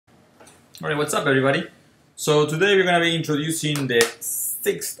Alright, what's up everybody? So today we're going to be introducing the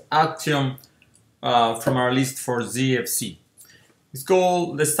sixth axiom from our list for ZFC. It's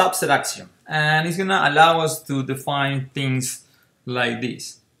called the subset axiom, and it's going to allow us to define things like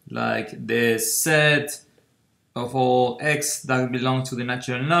this, like the set of all x that belong to the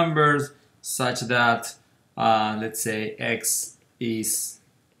natural numbers such that let's say x is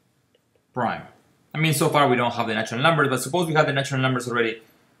prime. I mean, so far we don't have the natural numbers, but suppose we have the natural numbers already.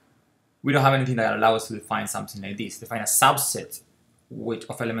 We don't have anything that allows us to define something like this, define a subset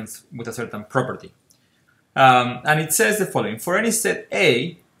of elements with a certain property. And it says the following: for any set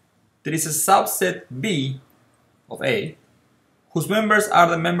A, there is a subset B of A, whose members are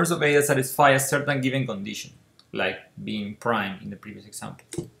the members of A that satisfy a certain given condition, like being prime in the previous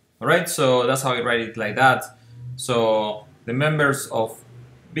example. Alright, so that's how I write it like that. So the members of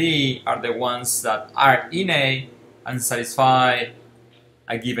B are the ones that are in A and satisfy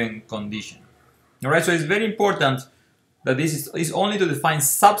a given condition. Alright, so it's very important that this is only to define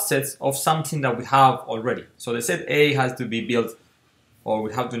subsets of something that we have already. So the set A has to be built, or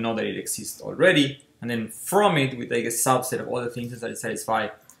we have to know that it exists already, and then from it we take a subset of all the things that satisfy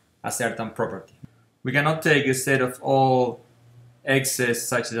a certain property. We cannot take a set of all x's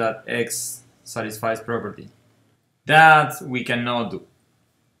such that x satisfies property. That we cannot do.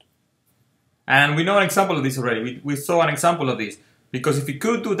 And we know an example of this already. We saw an example of this. Because if we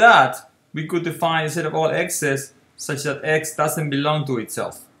could do that, we could define a set of all x's such that x doesn't belong to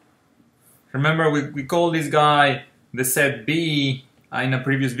itself. Remember, we called this guy the set B in a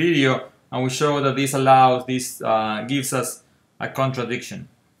previous video, and we showed that this gives us a contradiction.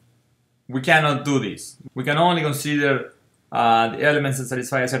 We cannot do this. We can only consider the elements that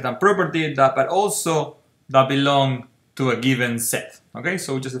satisfy a certain property, but also that belong to a given set. Okay,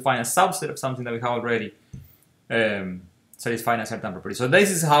 so we just define a subset of something that we have already satisfying a certain property. So this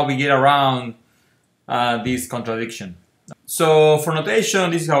is how we get around this contradiction. So for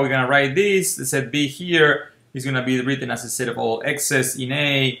notation, this is how we're going to write this. The set B here is going to be written as a set of all x's in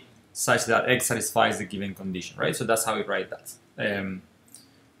A such that x satisfies the given condition, right? So that's how we write that.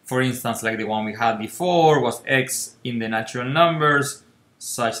 For instance, like the one we had before was x in the natural numbers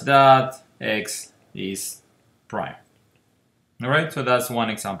such that x is prime. Alright, so that's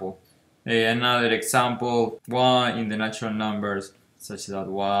one example. Another example, y in the natural numbers such that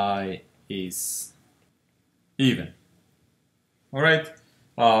y is even. Alright,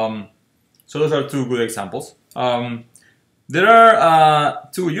 so those are two good examples. There are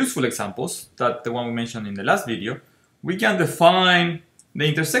two useful examples, that the one we mentioned in the last video. We can define the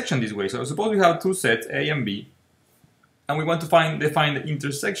intersection this way. So suppose we have two sets, A and B, and we want to define the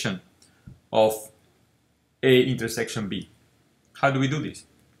intersection of A intersection B. How do we do this?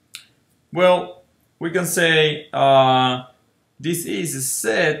 Well, we can say this is a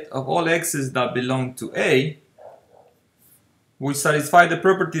set of all x's that belong to A, which satisfy the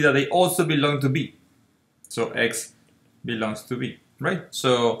property that they also belong to B. So x belongs to B, right?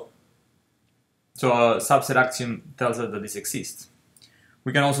 So a subset axiom tells us that this exists.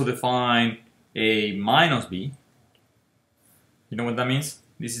 We can also define A minus B. You know what that means?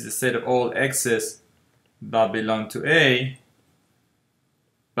 This is a set of all x's that belong to A,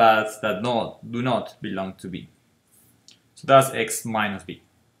 but that do not belong to B. So that's x minus B.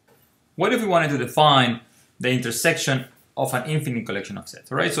 What if we wanted to define the intersection of an infinite collection of sets?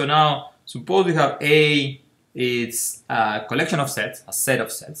 Alright, so now suppose we have A, it's a collection of sets, a set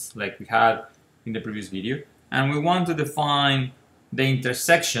of sets, like we had in the previous video, and we want to define the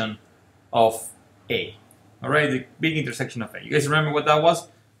intersection of A. Alright, the big intersection of A. You guys remember what that was?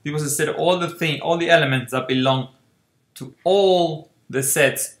 It was a set of all the elements that belong to all the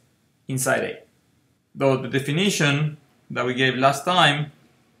sets inside A. Though the definition that we gave last time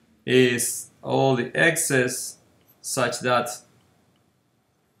is all the x's such that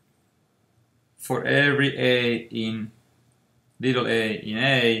for every A in little a in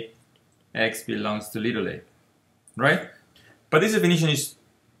A, x belongs to little a, right? But this definition is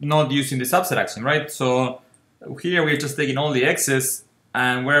not using the subset axiom, right? So here we're just taking all the x's,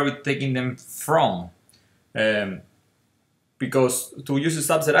 and where are we taking them from? Because to use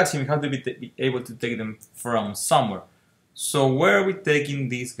the subset axiom, you have to be able to take them from somewhere. So where are we taking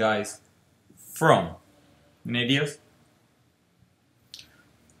these guys from? Any ideas?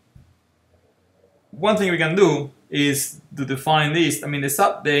 One thing we can do is to define this. I mean,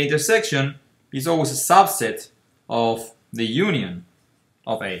 the intersection is always a subset of the union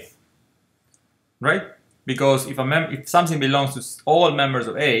of A, right? Because if something belongs to all members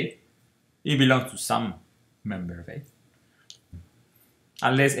of A, it belongs to some member of A.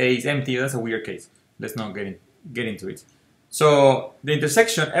 Unless A is empty, that's a weird case. Let's not get into it. So the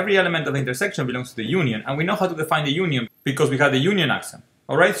intersection, every element of the intersection belongs to the union, and we know how to define the union because we have the union axiom.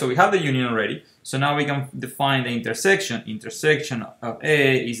 Alright, so we have the union already, so now we can define the intersection. Intersection of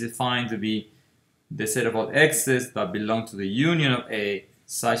A is defined to be the set of all x's that belong to the union of A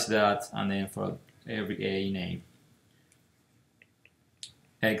such that, and then for every A in A,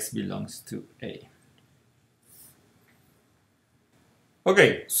 x belongs to A.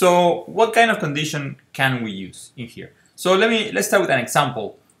 Okay, so what kind of condition can we use in here? So let's start with an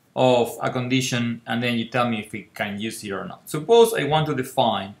example of a condition, and then you tell me if we can use it or not. Suppose I want to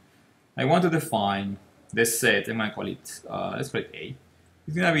define the set. I'm gonna call it let's call it A.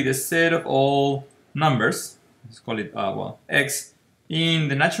 It's gonna be the set of all numbers. Let's call it well, x in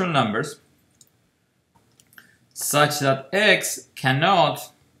the natural numbers, such that x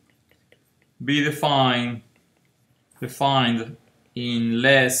cannot be defined in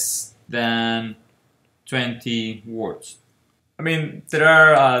less than 20 words. I mean, there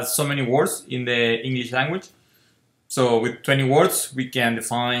are so many words in the English language, so with 20 words we can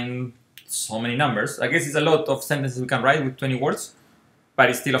define so many numbers. I guess it's a lot of sentences we can write with 20 words, but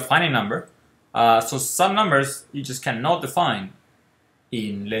it's still a finite number. So some numbers you just cannot define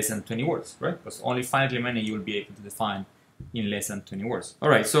in less than 20 words, right? Because only finitely many you will be able to define in less than 20 words. All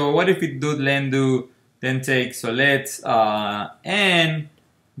right, so what if we then take, so let n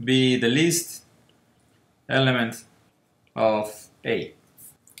be the least element of A.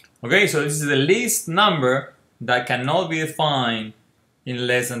 Okay, so this is the least number that cannot be defined in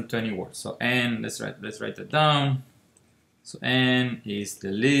less than 20 words. So n, let's write that down. So n is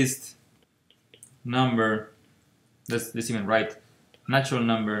the least number, let's even write natural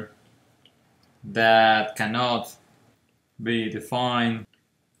number that cannot be defined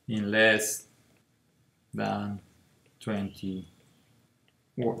in less than 20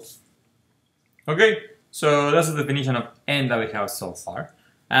 words. Okay, so that's the definition of n that we have so far.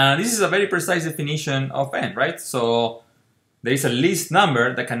 And this is a very precise definition of n, right? So there is a least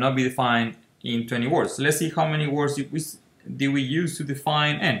number that cannot be defined in 20 words. So let's see how many words did we use to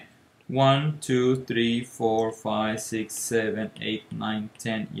define n. 1, 2, 3, 4, 5, 6, 7, 8, 9,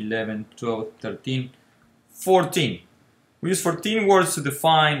 10, 11, 12, 13, 14. We use 14 words to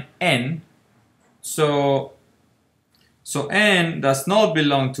define n. So n does not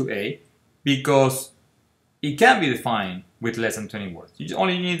belong to A because it can be defined with less than 20 words. You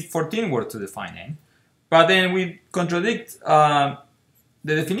only need 14 words to define n. But then we contradict the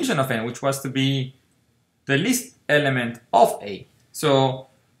definition of n, which was to be the least element of A. So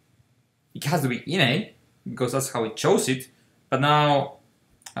it has to be in A because that's how it chose it. But now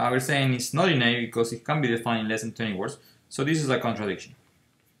we're saying it's not in A because it can be defined in less than 20 words. So this is a contradiction.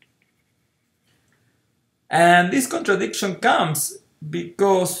 And this contradiction comes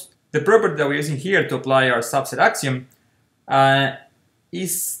because the property that we're using here to apply our subset axiom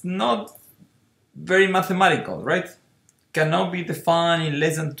is not very mathematical, right? Cannot be defined in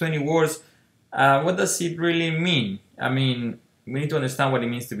less than 20 words. What does it really mean? I mean, we need to understand what it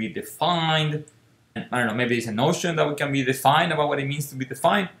means to be defined. And I don't know, maybe it's a notion that we can be defined about what it means to be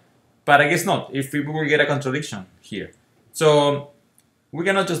defined, but I guess not, if we will get a contradiction here. So we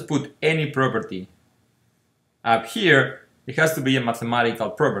cannot just put any property up here. It has to be a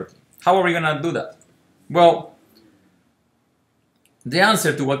mathematical property. How are we going to do that? Well, the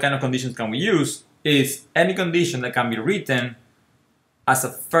answer to what kind of conditions can we use is any condition that can be written as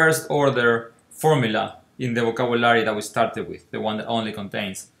a first order formula in the vocabulary that we started with, the one that only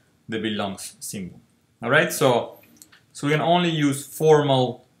contains the belongs symbol. Alright, so we can only use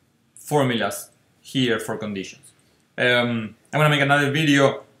formal formulas here for conditions. I'm going to make another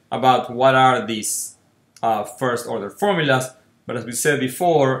video about what are these first order formulas, but as we said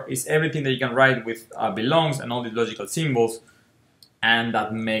before, it's everything that you can write with belongs and all the logical symbols, and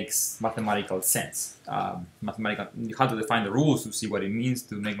that makes mathematical sense. You have to define the rules to see what it means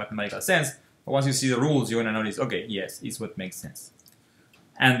to make mathematical sense, but once you see the rules, you're going to notice, okay, yes, it's what makes sense.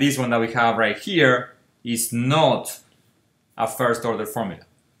 And this one that we have right here is not a first order formula.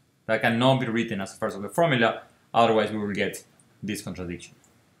 That cannot be written as a first order formula, otherwise we will get this contradiction.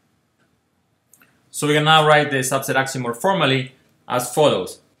 So we can now write the subset axiom more formally as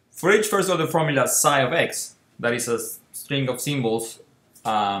follows. For each first order formula psi of x, that is a string of symbols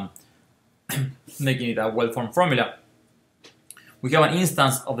making it a well-formed formula, we have an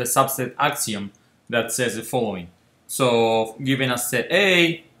instance of the subset axiom that says the following. So given a set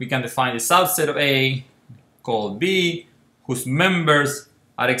A, we can define the subset of A called B, whose members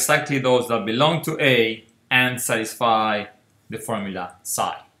are exactly those that belong to A and satisfy the formula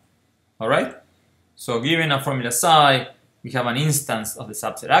psi. Alright? So given a formula psi, we have an instance of the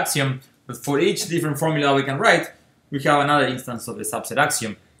subset axiom, but for each different formula we can write, we have another instance of the subset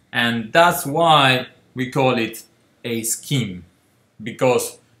axiom, and that's why we call it a scheme,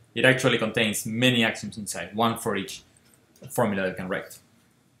 because it actually contains many axioms inside, one for each formula that can write.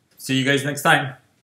 See you guys next time.